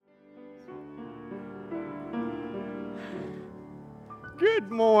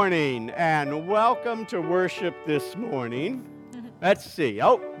Good morning and welcome to worship this morning. Let's see.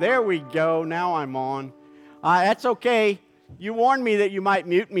 Oh, there we go. Now I'm on. That's okay. You warned me that you might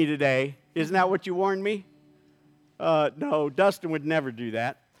mute me today. Isn't that what you warned me? No, Dustin would never do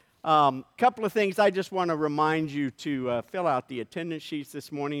that. Couple of things I just want to remind you to fill out the attendance sheets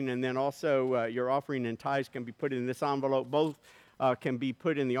this morning, and then also your offering and tithes can be put in this envelope. Both can be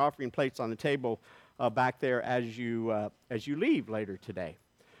put in the offering plates on the table back there as you leave later today.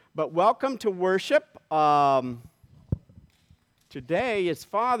 But welcome to worship. Today is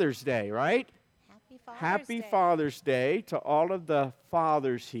Father's Day, right? Happy Father's Day to all of the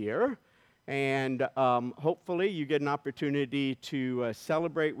fathers here. And hopefully you get an opportunity to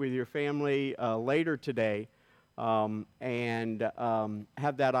celebrate with your family later today and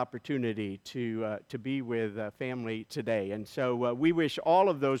have that opportunity to be with family today. And so we wish all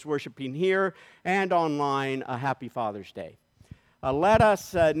of those worshiping here and online a happy Father's Day. Let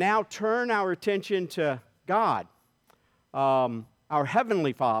us now turn our attention to God, our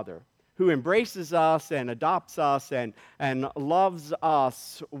Heavenly Father, who embraces us and adopts us and loves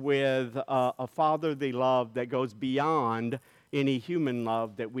us with a fatherly love that goes beyond any human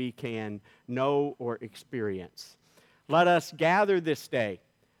love that we can know or experience. Let us gather this day,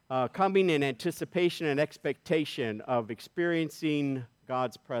 coming in anticipation and expectation of experiencing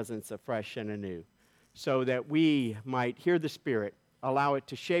God's presence afresh and anew, so that we might hear the Spirit, allow it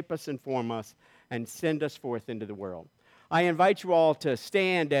to shape us and form us, and send us forth into the world. I invite you all to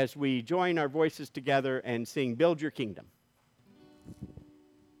stand as we join our voices together and sing Build Your Kingdom.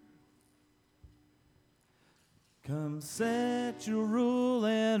 Come set your rule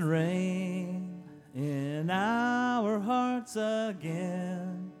and reign in our hearts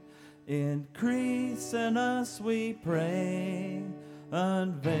again. Increase in us, we pray.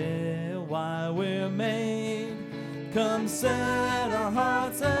 Unveil why we're made. Come set our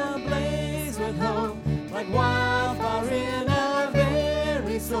hearts ablaze with hope, like wildfire in our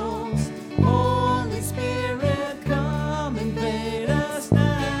very souls. Holy Spirit, come invade us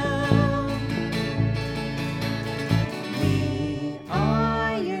now. We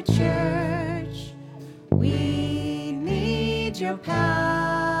are your church. We need your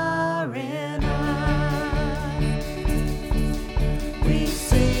power in us. We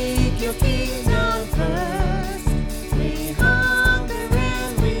seek your kingdom first. We hunger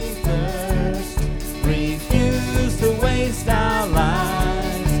and we thirst. Refuse to waste our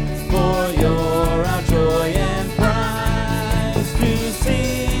lives, for you're our joy and prize. To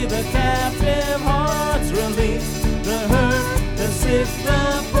see the captive hearts released, the hurt, the sick,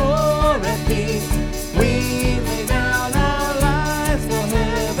 the poor at peace. We lay down our lives for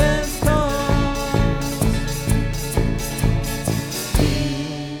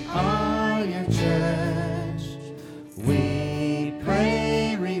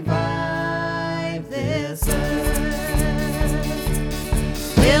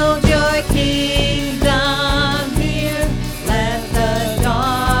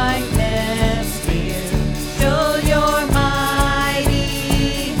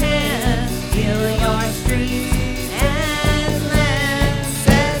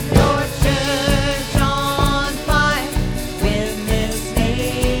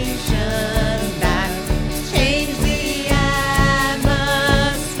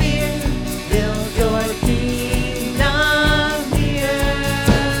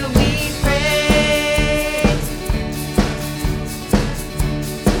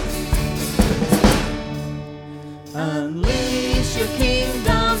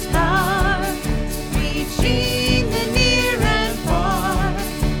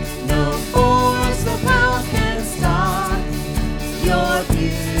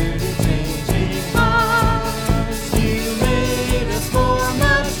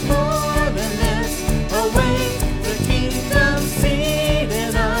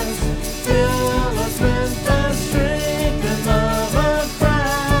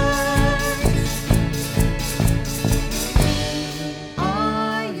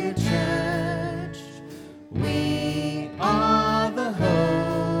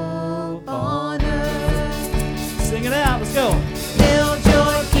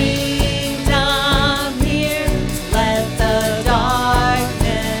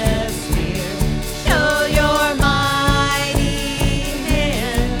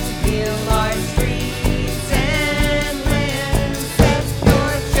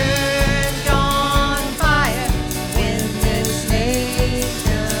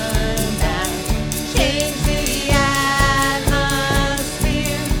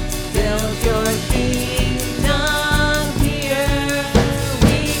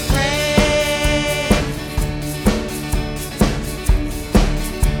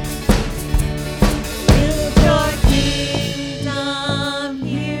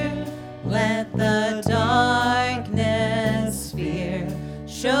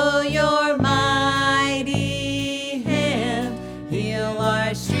Show your mighty hand, heal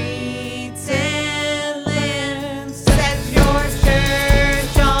our streets and land. Set your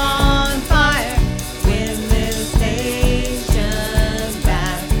church on fire, win this nation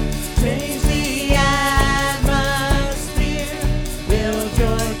back. Change the atmosphere, build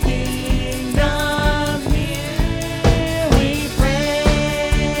your kingdom here. We pray.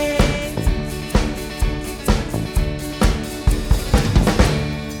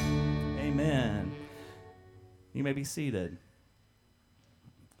 Amen. You may be seated.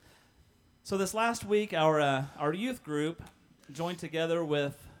 So this last week, our youth group joined together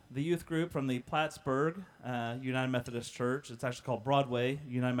with the youth group from the Plattsburgh United Methodist Church. It's actually called Broadway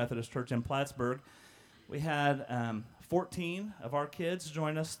United Methodist Church in Plattsburgh. We had 14 of our kids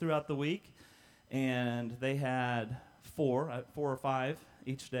join us throughout the week, and they had four or five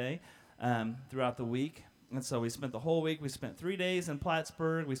each day throughout the week. And so we spent the whole week. We spent 3 days in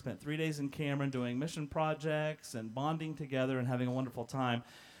Plattsburgh. We spent 3 days in Cameron doing mission projects and bonding together and having a wonderful time.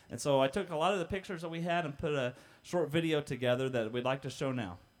 And so I took a lot of the pictures that we had and put a short video together that we'd like to show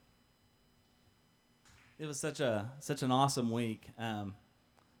now. It was such an awesome week.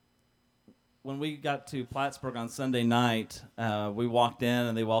 When we got to Plattsburgh on Sunday night, we walked in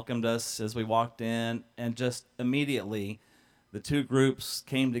and they welcomed us as we walked in, and just immediately the two groups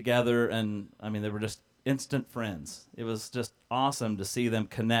came together, and I mean, they were just instant friends. It was just awesome to see them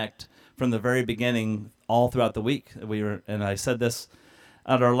connect from the very beginning all throughout the week. And I said this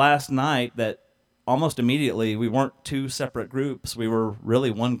at our last night, that almost immediately we weren't two separate groups. We were really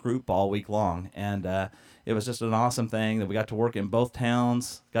one group all week long. And it was just an awesome thing that we got to work in both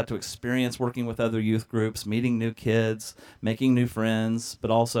towns, got to experience working with other youth groups, meeting new kids, making new friends, but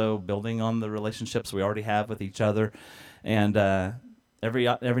also building on the relationships we already have with each other. And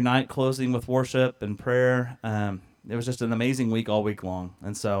every night closing with worship and prayer. It was just an amazing week all week long.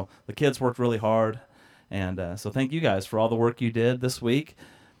 And so the kids worked really hard. And so thank you guys for all the work you did this week.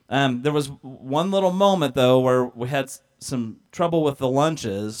 There was one little moment, though, where we had some trouble with the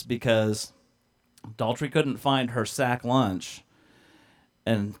lunches because Daltrey couldn't find her sack lunch.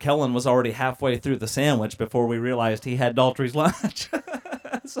 And Kellen was already halfway through the sandwich before we realized he had Daltrey's lunch.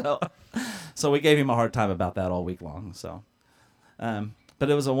 So we gave him a hard time about that all week long. So, but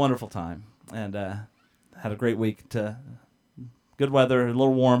it was a wonderful time, and had a great week. Good weather, a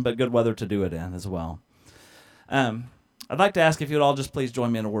little warm, but good weather to do it in as well. I'd like to ask if you'd all just please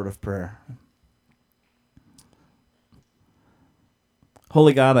join me in a word of prayer.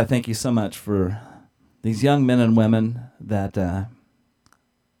 Holy God, I thank you so much for these young men and women that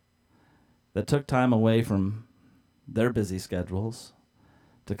took time away from their busy schedules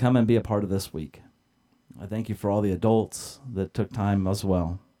to come and be a part of this week. I thank you for all the adults that took time as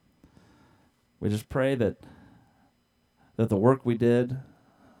well. We just pray that the work we did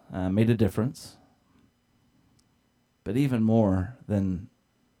made a difference. But even more than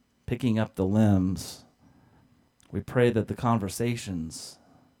picking up the limbs, we pray that the conversations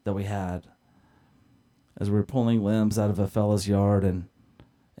that we had as we were pulling limbs out of a fella's yard and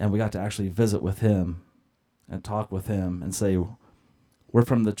we got to actually visit with him and talk with him and say, we're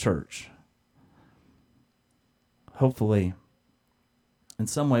from the church. Hopefully, in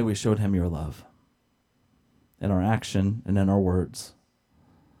some way we showed him your love in our action and in our words.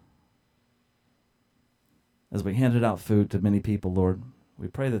 As we handed out food to many people, Lord, we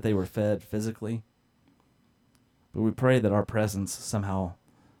pray that they were fed physically, but we pray that our presence somehow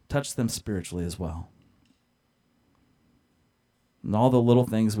touched them spiritually as well. And all the little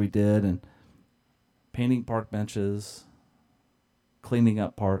things we did, and painting park benches, cleaning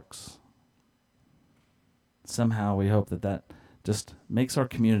up parks, somehow we hope that just makes our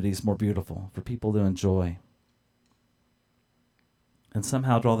communities more beautiful for people to enjoy and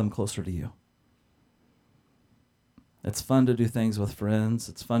somehow draw them closer to you. It's fun to do things with friends.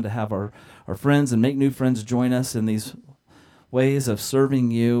 It's fun to have our friends and make new friends join us in these ways of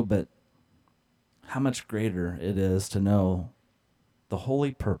serving you, but how much greater it is to know the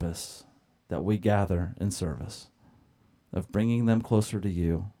holy purpose that we gather in service, of bringing them closer to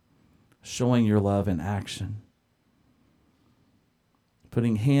you, showing your love in action,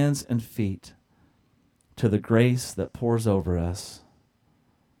 putting hands and feet to the grace that pours over us,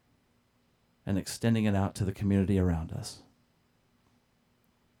 and extending it out to the community around us.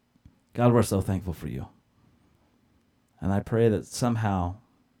 God, we're so thankful for you. And I pray that somehow,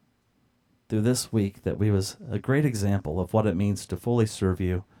 through this week, that we was a great example of what it means to fully serve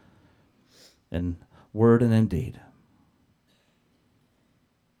you in word and in deed.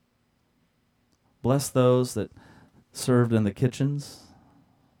 Bless those that served in the kitchens,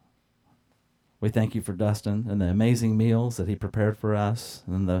 We thank you for Dustin and the amazing meals that he prepared for us,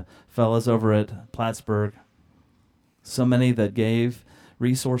 and the fellas over at Plattsburgh. So many that gave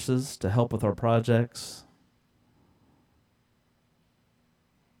resources to help with our projects.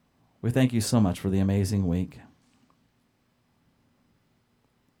 We thank you so much for the amazing week.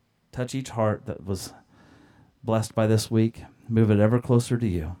 Touch each heart that was blessed by this week. Move it ever closer to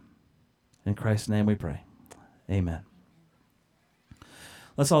you. In Christ's name we pray. Amen.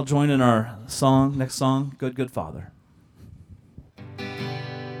 Let's all join in our song, next song, Good, Good Father.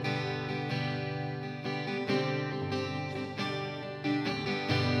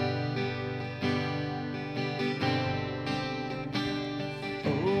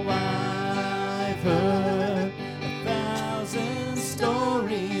 Oh, I've heard 1,000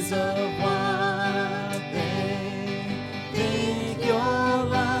 stories of what they think you're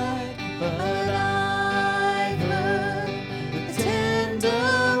like, but I've heard the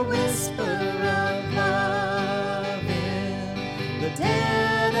tender whisper of love in the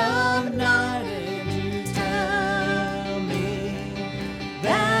dead of night, and you tell me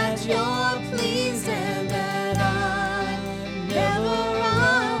that you're pleased and that I'm never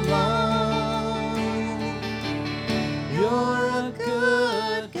alone. You're a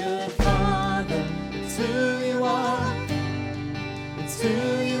good, good father. It's who you are. It's who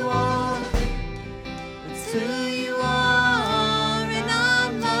you are. It's who you are, and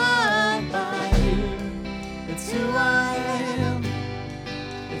I'm loved by you. It's who I am.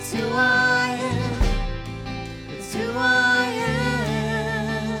 It's who I am. It's who I am.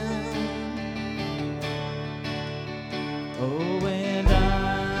 Oh, and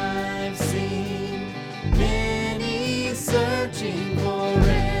I've seen many searching for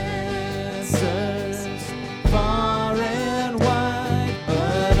answers far and wide,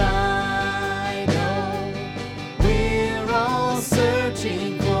 but I know we're all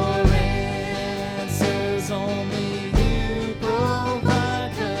searching for answers only you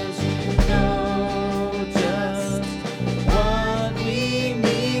provide, 'cause you know just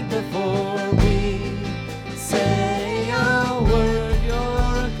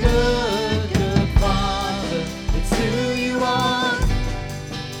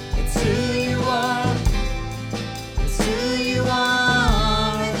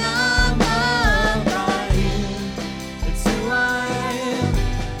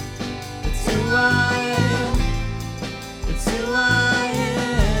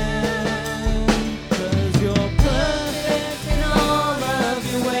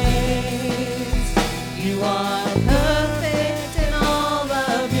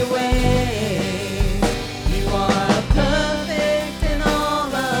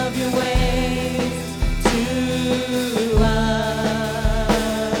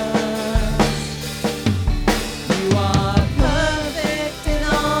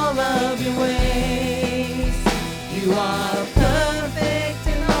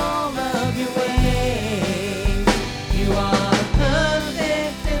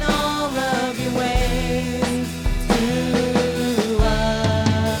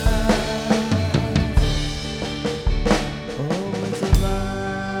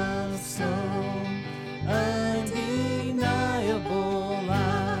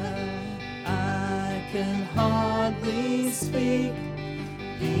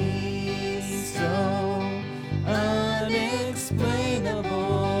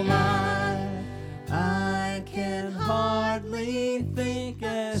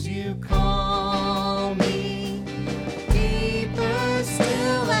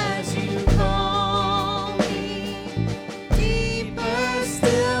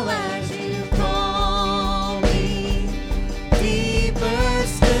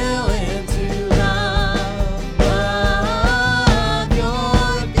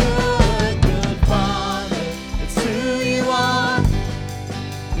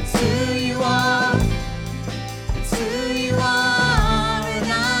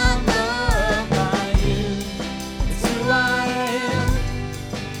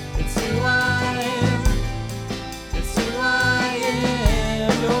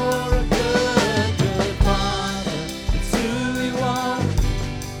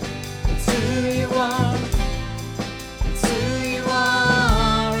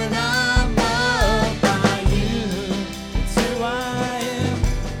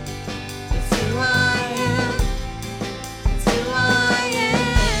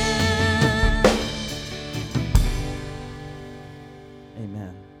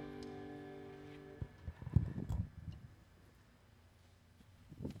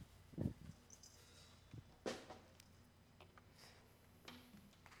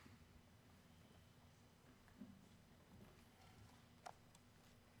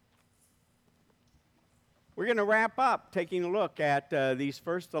We're going to wrap up taking a look at these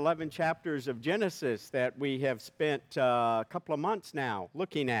first 11 chapters of Genesis that we have spent a couple of months now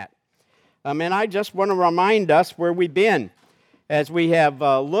looking at. And I just want to remind us where we've been. As we have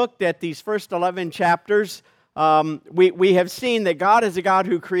looked at these first 11 chapters, we have seen that God is a God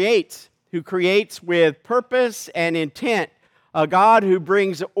who creates with purpose and intent, a God who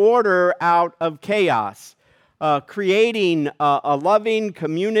brings order out of chaos. Creating a loving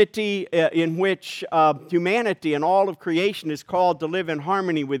community in which humanity and all of creation is called to live in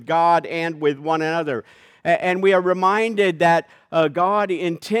harmony with God and with one another. And we are reminded that God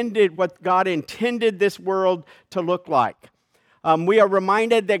intended what God intended this world to look like. We are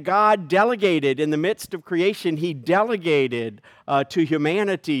reminded that God delegated in the midst of creation, He delegated to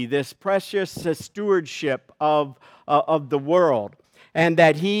humanity this precious stewardship of the world. And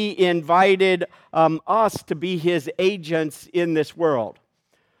that He invited us to be His agents in this world.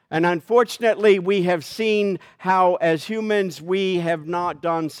 And unfortunately, we have seen how, as humans, we have not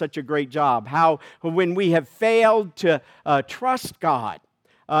done such a great job. How, when we have failed to trust God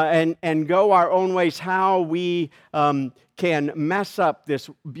and go our own ways, how we can mess up this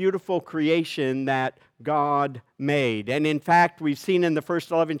beautiful creation that God made. And in fact, we've seen in the first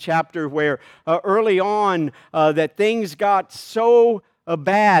 11 chapter where early on that things got so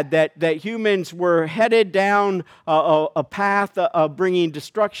bad that humans were headed down a path of bringing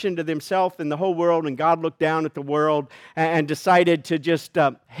destruction to themselves and the whole world, and God looked down at the world and decided to just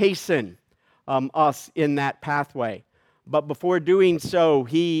hasten us in that pathway. But before doing so,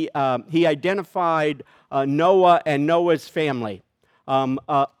 He identified Noah and Noah's family.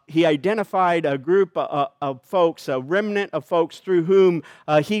 He identified a group of folks, a remnant of folks through whom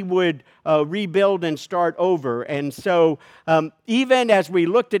He would rebuild and start over. And so even as we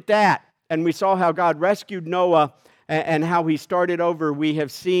looked at that and we saw how God rescued Noah and how He started over, we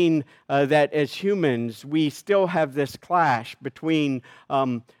have seen that as humans, we still have this clash between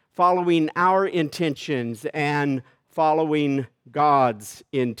following our intentions and following God's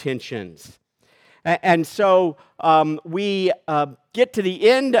intentions. And so we get to the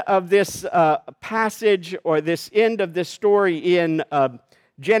end of this passage, or this end of this story in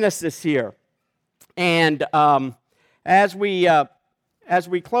Genesis here. And as we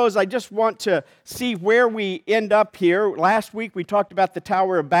close, I just want to see where we end up here. Last week we talked about the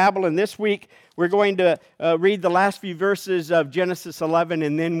Tower of Babel, and this week we're going to read the last few verses of Genesis 11,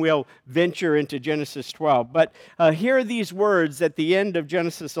 and then we'll venture into Genesis 12. But here are these words at the end of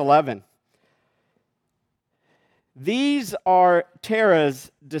Genesis 11. These are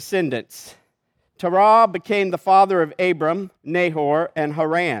Terah's descendants. Terah became the father of Abram, Nahor, and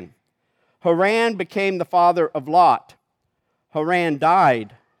Haran. Haran became the father of Lot. Haran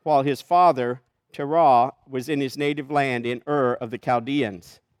died while his father, Terah, was in his native land in Ur of the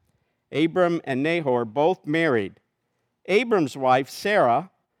Chaldeans. Abram and Nahor both married. Abram's wife,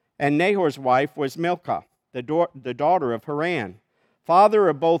 Sarah, and Nahor's wife was Milcah, the daughter of Haran, father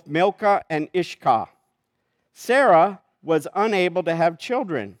of both Milcah and Ishkah. Sarah was unable to have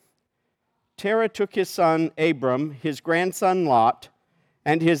children. Terah took his son Abram, his grandson Lot,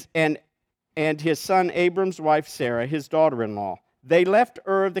 and his son Abram's wife Sarah, his daughter-in-law. They left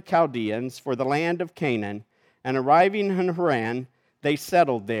Ur of the Chaldeans for the land of Canaan, and arriving in Haran, they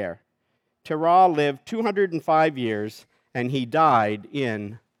settled there. Terah lived 205 years, and he died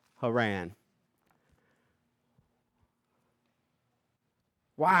in Haran.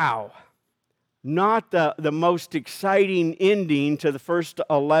 Wow. Not the most exciting ending to the first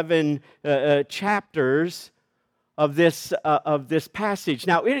 11 chapters of this passage.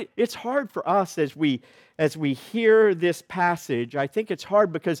 Now, it's hard for us as we hear this passage. I think it's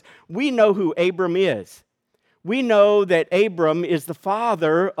hard because we know who Abram is. We know that Abram is the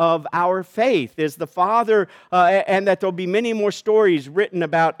father of our faith, is the father, and that there'll be many more stories written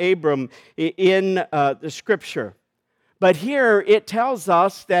about Abram in the Scripture. But here it tells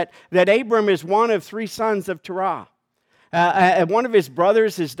us that Abram is one of three sons of Terah. One of his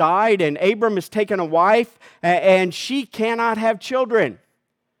brothers has died, and Abram has taken a wife, and she cannot have children.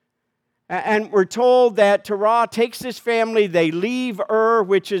 And we're told that Terah takes his family, they leave Ur,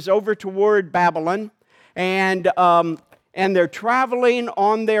 which is over toward Babylon, and they're traveling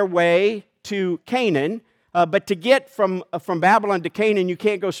on their way to Canaan. But to get from Babylon to Canaan, you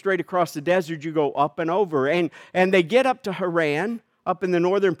can't go straight across the desert. You go up and over. And they get up to Haran, up in the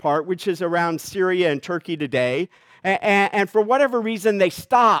northern part, which is around Syria and Turkey today. And for whatever reason, they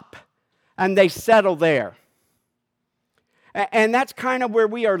stop and they settle there. And that's kind of where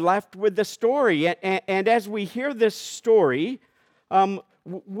we are left with the story. And as we hear this story,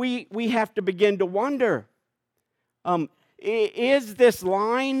 we have to begin to wonder, is this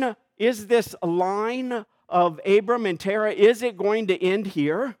line of Abram and Terah, is it going to end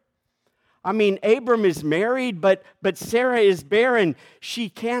here? I mean, Abram is married, but Sarah is barren. She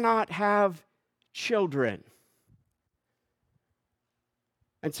cannot have children.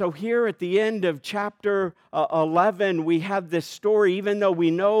 And so here at the end of chapter 11, we have this story. Even though we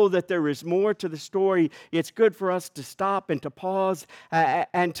know that there is more to the story, it's good for us to stop and to pause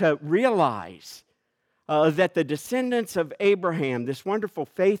and to realize that the descendants of Abraham, this wonderful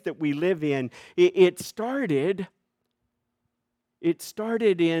faith that we live in, it started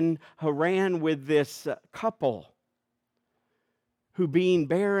in Haran with this couple who, being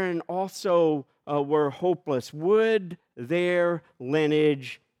barren, also were hopeless. Would their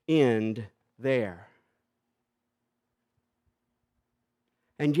lineage end there?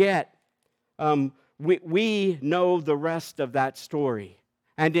 And yet, we know the rest of that story.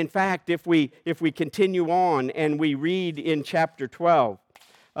 And in fact, if we continue on and we read in chapter 12,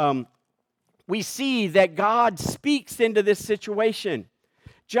 we see that God speaks into this situation.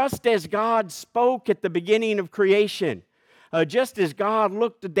 Just as God spoke at the beginning of creation, just as God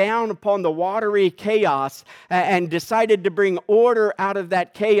looked down upon the watery chaos and decided to bring order out of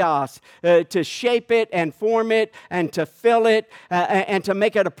that chaos, to shape it and form it and to fill it and to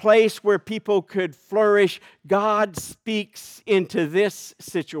make it a place where people could flourish, God speaks into this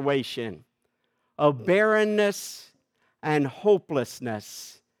situation of barrenness and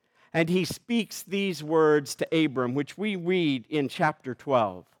hopelessness. And he speaks these words to Abram, which we read in chapter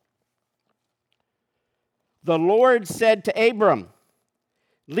 12. The Lord said to Abram,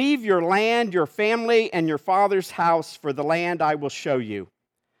 "Leave your land, your family, and your father's house for the land I will show you.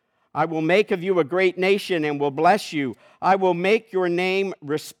 I will make of you a great nation and will bless you. I will make your name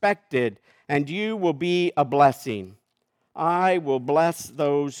respected, and you will be a blessing. I will bless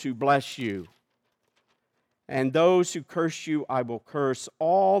those who bless you, and those who curse you I will curse.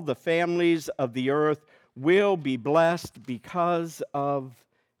 All the families of the earth will be blessed because of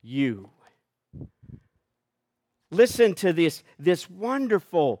you." Listen to this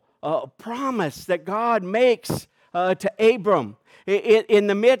wonderful promise that God makes to Abram. In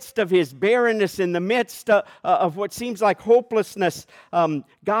the midst of his barrenness, in the midst of what seems like hopelessness,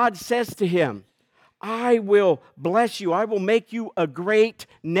 God says to him, "I will bless you. I will make you a great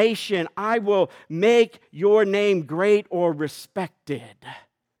nation. I will make your name great or respected.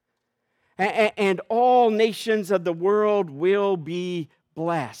 And all nations of the world will be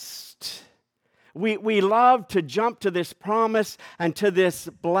blessed." We love to jump to this promise and to this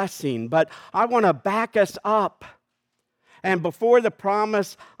blessing, but I want to back us up. And before the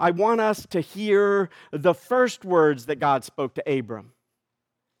promise, I want us to hear the first words that God spoke to Abram.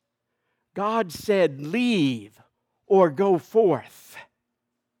 God said, "Leave or go forth."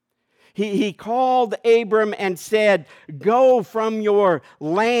 He called Abram and said, "Go from your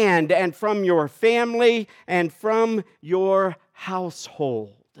land and from your family and from your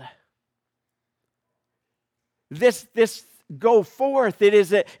household." This go forth, it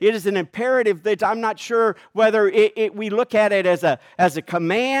is an imperative that I'm not sure whether we look at it as a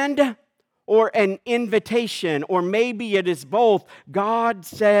command or an invitation, or maybe it is both. God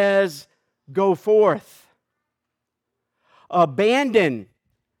says, "Go forth." Abandon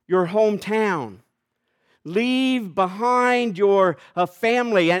your hometown. Leave behind your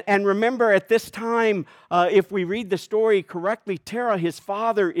family. And remember, at this time, if we read the story correctly, Terah, his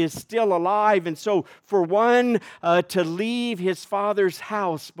father, is still alive. And so for one to leave his father's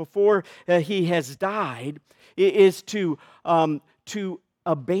house before he has died is to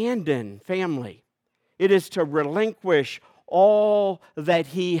abandon family. It is to relinquish all that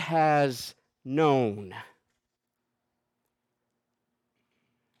he has known.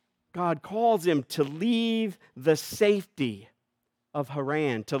 God calls him to leave the safety of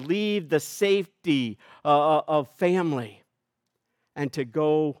Haran, to leave the safety of family, and to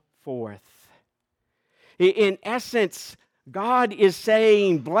go forth. In essence, God is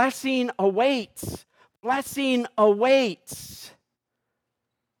saying, blessing awaits. Blessing awaits.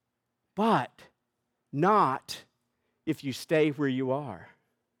 But not if you stay where you are.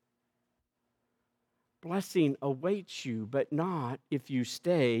 Blessing awaits you, but not if you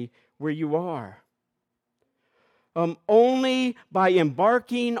stay where you are. Only by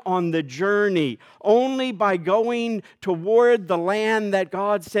embarking on the journey, only by going toward the land that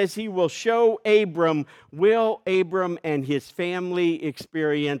God says He will show Abram, will Abram and his family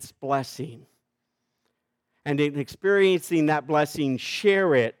experience blessing. And in experiencing that blessing,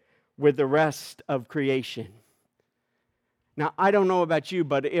 share it with the rest of creation. Now, I don't know about you,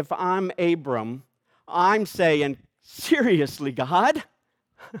 but if I'm Abram, I'm saying, seriously, God,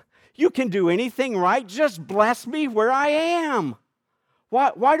 you can do anything right. Just bless me where I am.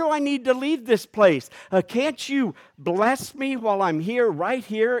 Why do I need to leave this place? Can't you bless me while I'm here, right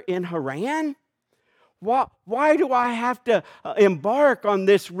here in Haran? Why do I have to embark on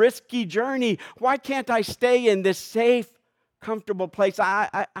this risky journey? Why can't I stay in this safe, comfortable place?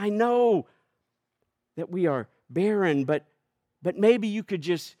 I know that we are barren, but maybe you could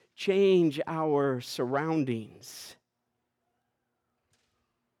just change our surroundings.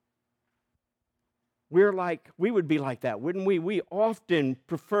 We would be like that, wouldn't we? We often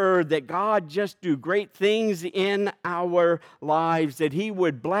prefer that God just do great things in our lives, that He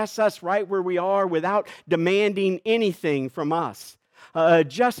would bless us right where we are without demanding anything from us.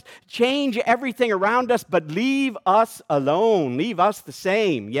 Just change everything around us, but leave us alone. Leave us the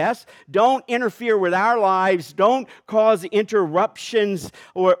same, yes? Don't interfere with our lives. Don't cause interruptions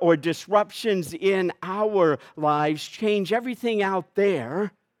or disruptions in our lives. Change everything out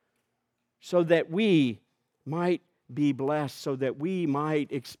there so that we might be blessed, so that we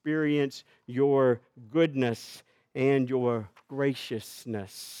might experience your goodness and your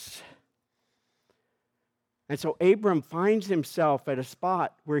graciousness. And so Abram finds himself at a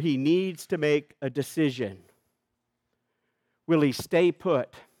spot where he needs to make a decision. Will he stay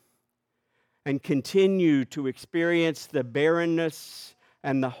put and continue to experience the barrenness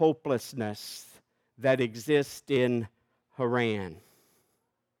and the hopelessness that exist in Haran,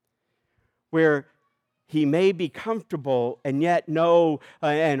 where he may be comfortable and yet know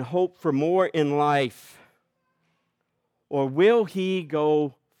and hope for more in life? Or will he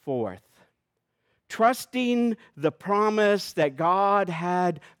go forth, trusting the promise that God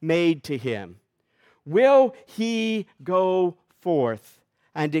had made to him? Will he go forth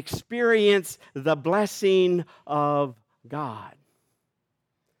and experience the blessing of God?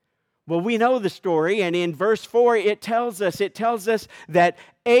 Well, we know the story, and in verse 4 it tells us that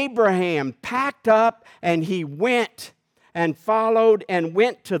Abraham packed up and he went and followed and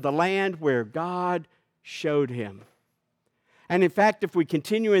went to the land where God showed him. And in fact, if we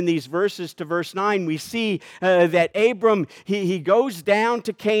continue in these verses to verse 9, we see that Abram, he goes down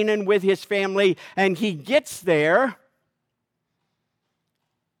to Canaan with his family, and he gets there,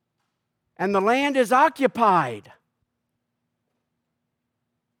 and the land is occupied.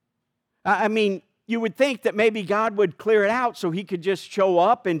 I mean, you would think that maybe God would clear it out so he could just show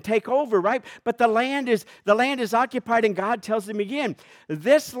up and take over, right? But the land is occupied, and God tells him again,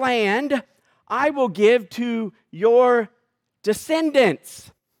 this land I will give to your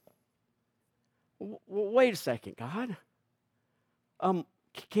descendants. Wait a second, God.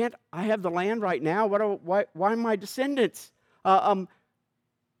 Can't I have the land right now? Why my descendants?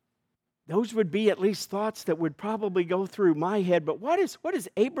 Those would be at least thoughts that would probably go through my head. But what does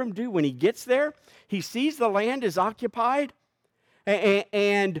Abram do when he gets there? He sees the land is occupied,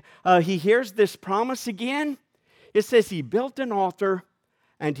 and he hears this promise again. It says he built an altar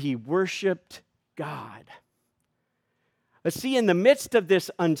and he worshiped God. See, in the midst of this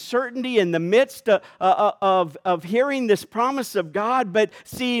uncertainty, in the midst of hearing this promise of God, but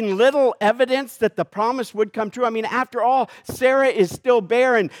seeing little evidence that the promise would come true. I mean, after all, Sarah is still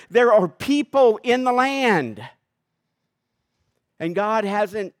barren. There are people in the land. And God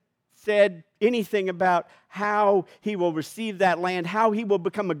hasn't said anything about how he will receive that land, how he will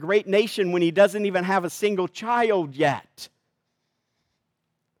become a great nation when he doesn't even have a single child yet.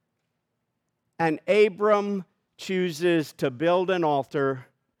 And Abram chooses to build an altar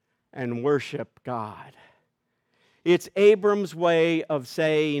and worship God. It's Abram's way of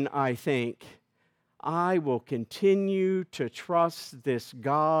saying, I think, I will continue to trust this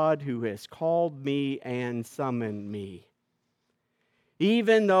God who has called me and summoned me.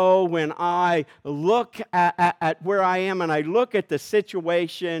 Even though when I look at where I am and I look at the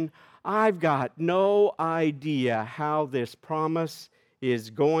situation, I've got no idea how this promise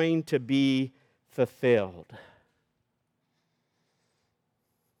is going to be fulfilled.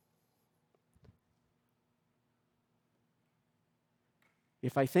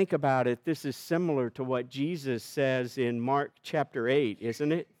 If I think about it, this is similar to what Jesus says in Mark chapter 8,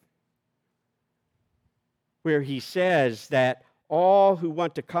 isn't it? Where he says that all who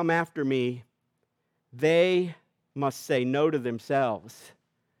want to come after me, they must say no to themselves,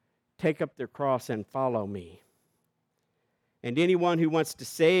 take up their cross and follow me. And anyone who wants to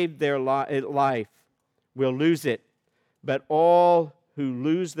save their life will lose it, but all who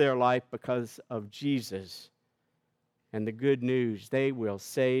lose their life because of Jesus and the good news, they will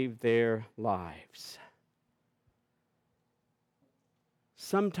save their lives.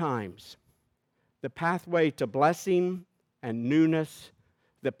 Sometimes the pathway to blessing and newness,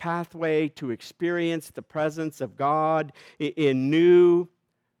 the pathway to experience the presence of God in new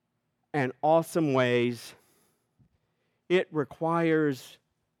and awesome ways, it requires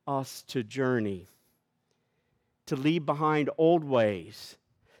us to journey, to leave behind old ways,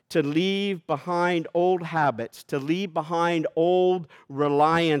 to leave behind old habits, to leave behind old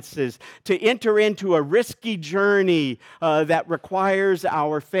reliances, to enter into a risky journey that requires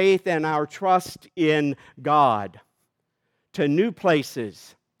our faith and our trust in God, to new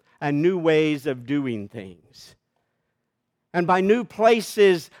places and new ways of doing things. And by new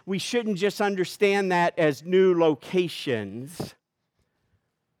places, we shouldn't just understand that as new locations,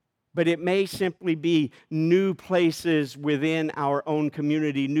 but it may simply be new places within our own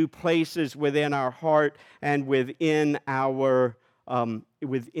community, new places within our heart and within our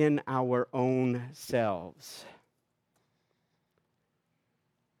own selves.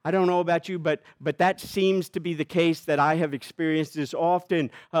 I don't know about you, but that seems to be the case that I have experienced as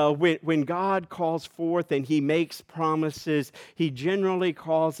often. When God calls forth and He makes promises, He generally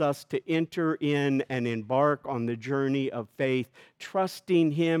calls us to enter in and embark on the journey of faith,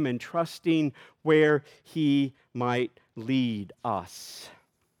 trusting Him and trusting where He might lead us.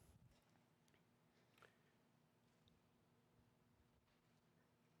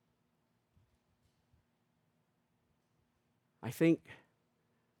 I think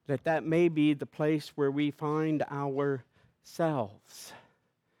that may be the place where we find ourselves.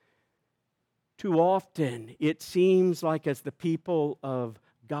 Too often, it seems like as the people of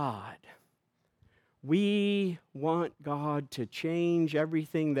God, we want God to change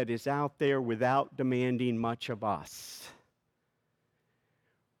everything that is out there without demanding much of us.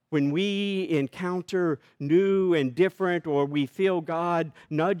 When we encounter new and different, or we feel God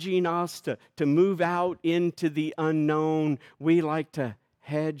nudging us to move out into the unknown, we like to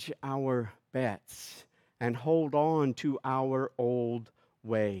hedge our bets and hold on to our old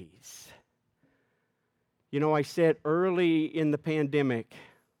ways. You know, I said early in the pandemic,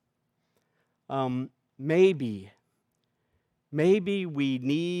 maybe we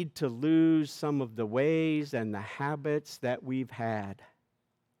need to lose some of the ways and the habits that we've had.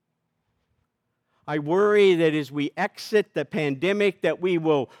 I worry that as we exit the pandemic, that we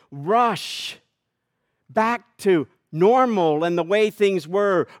will rush back to normal and the way things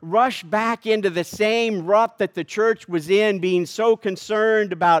were, rush back into the same rut that the church was in, being so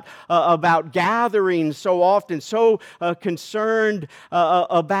concerned about gatherings so often, so concerned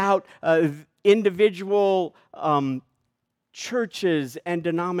about individual churches and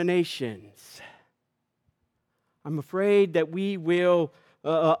denominations. I'm afraid that we will,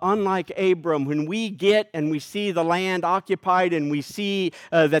 unlike Abram, when we get and we see the land occupied and we see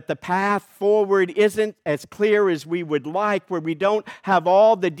that the path forward isn't as clear as we would like, where we don't have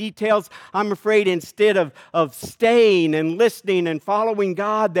all the details, I'm afraid instead of staying and listening and following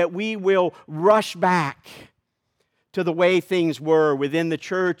God, that we will rush back to the way things were within the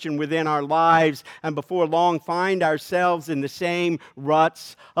church and within our lives, and before long find ourselves in the same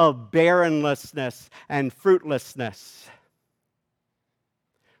ruts of barrenlessness and fruitlessness.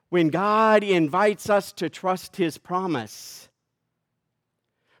 When God invites us to trust His promise,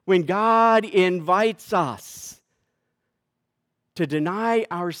 when God invites us to deny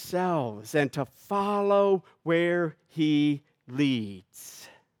ourselves and to follow where He leads,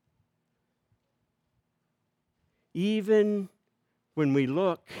 even when we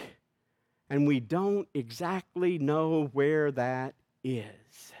look and we don't exactly know where that is.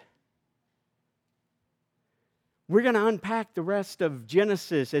 We're going to unpack the rest of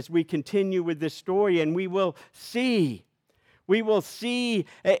Genesis as we continue with this story, and we will see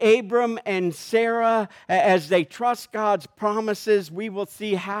Abram and Sarah as they trust God's promises. We will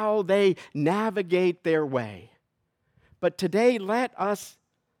see how they navigate their way. But today, let us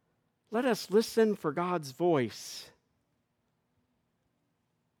listen for God's voice.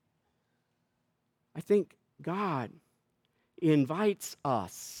 I think God invites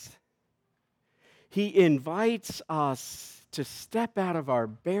us. He invites us to step out of our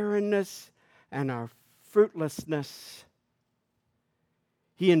barrenness and our fruitlessness.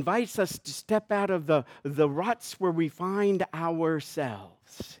 He invites us to step out of the ruts where we find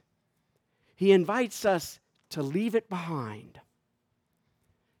ourselves. He invites us to leave it behind,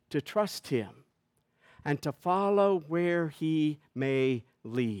 to trust Him, and to follow where He may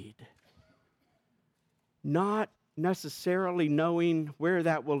lead. Not necessarily knowing where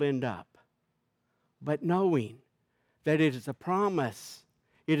that will end up, but knowing that it is a promise.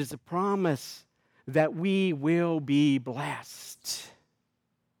 It is a promise that we will be blessed.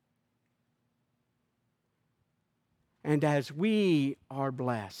 And as we are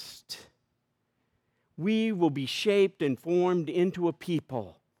blessed, we will be shaped and formed into a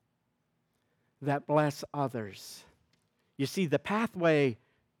people that bless others. You see, the pathway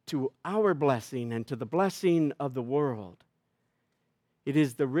to our blessing and to the blessing of the world. It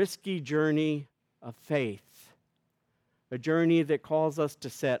is the risky journey of faith, a journey that calls us to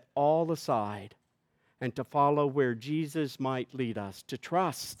set all aside and to follow where Jesus might lead us, to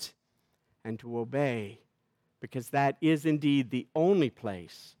trust and to obey, because that is indeed the only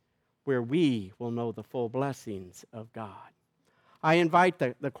place where we will know the full blessings of God. I invite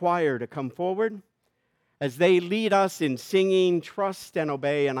the choir to come forward as they lead us in singing, Trust and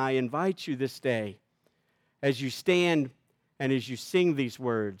Obey, and I invite you this day, as you stand and as you sing these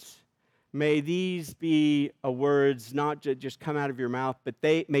words, may these be words not just come out of your mouth, but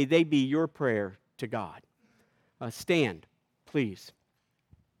may they be your prayer to God. Stand, please.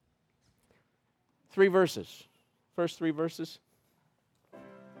 3 verses. First 3 verses.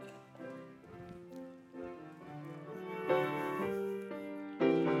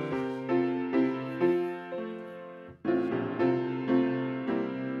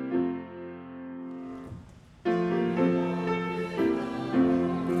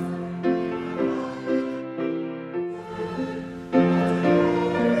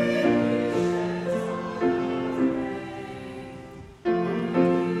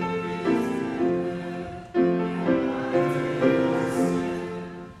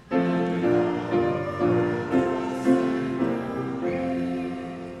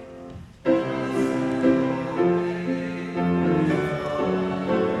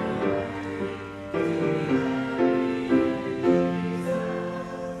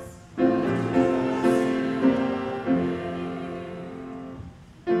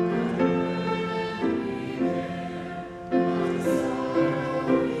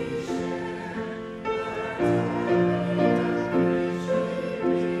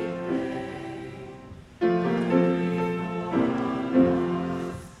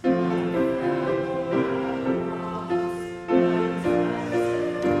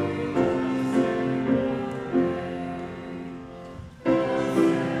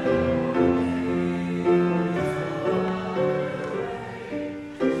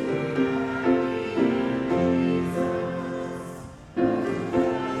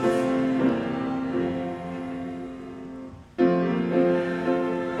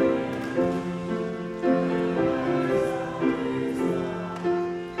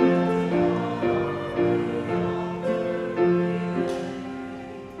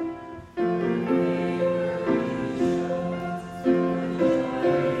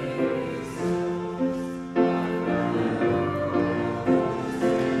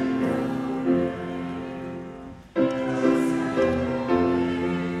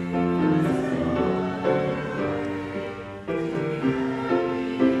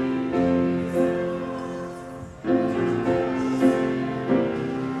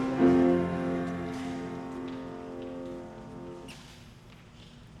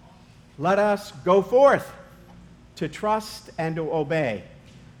 Let us go forth to trust and to obey.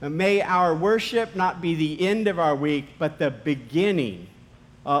 And may our worship not be the end of our week, but the beginning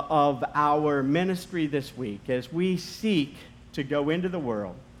of our ministry this week as we seek to go into the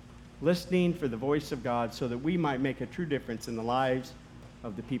world, listening for the voice of God so that we might make a true difference in the lives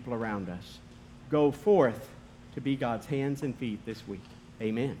of the people around us. Go forth to be God's hands and feet this week.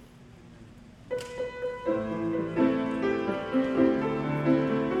 Amen.